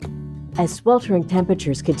As sweltering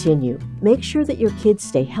temperatures continue, make sure that your kids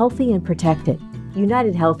stay healthy and protected.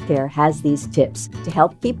 UnitedHealthcare has these tips to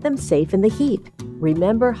help keep them safe in the heat.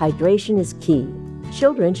 Remember, hydration is key.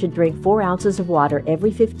 Children should drink 4 ounces of water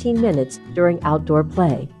every 15 minutes during outdoor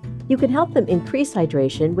play. You can help them increase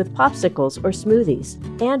hydration with popsicles or smoothies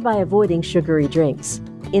and by avoiding sugary drinks.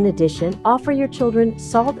 In addition, offer your children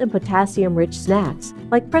salt and potassium-rich snacks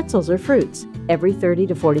like pretzels or fruits every 30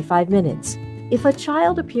 to 45 minutes. If a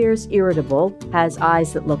child appears irritable, has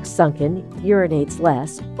eyes that look sunken, urinates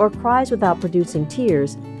less, or cries without producing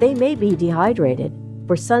tears, they may be dehydrated.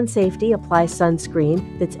 For sun safety, apply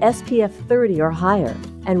sunscreen that's SPF 30 or higher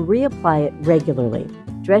and reapply it regularly.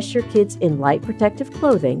 Dress your kids in light protective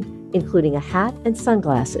clothing, including a hat and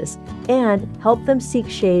sunglasses, and help them seek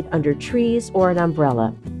shade under trees or an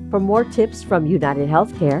umbrella. For more tips from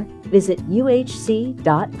UnitedHealthcare, visit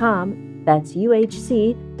uhc.com. That's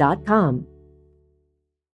uhc.com.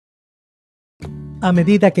 A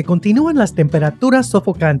medida que continúan las temperaturas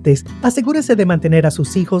sofocantes, asegúrese de mantener a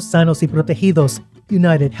sus hijos sanos y protegidos.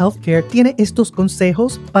 UnitedHealthcare tiene estos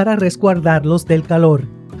consejos para resguardarlos del calor.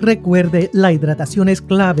 Recuerde, la hidratación es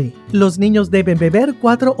clave. Los niños deben beber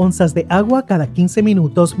 4 onzas de agua cada 15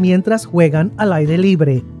 minutos mientras juegan al aire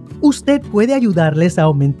libre. Usted puede ayudarles a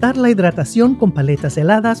aumentar la hidratación con paletas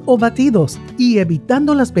heladas o batidos y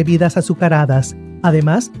evitando las bebidas azucaradas.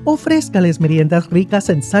 Además, ofrézcales meriendas ricas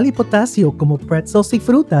en sal y potasio como pretzels y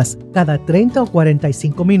frutas cada 30 o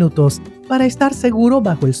 45 minutos. Para estar seguro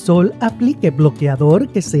bajo el sol, aplique bloqueador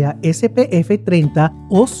que sea SPF 30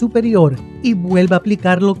 o superior y vuelva a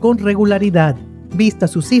aplicarlo con regularidad. Vista a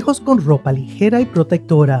sus hijos con ropa ligera y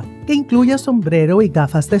protectora, que incluya sombrero y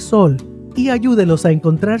gafas de sol, y ayúdelos a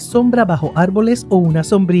encontrar sombra bajo árboles o una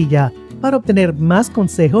sombrilla. Para obtener más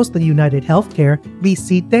consejos de UnitedHealthcare,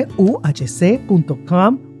 visite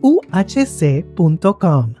uhc.com,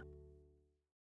 uhc.com.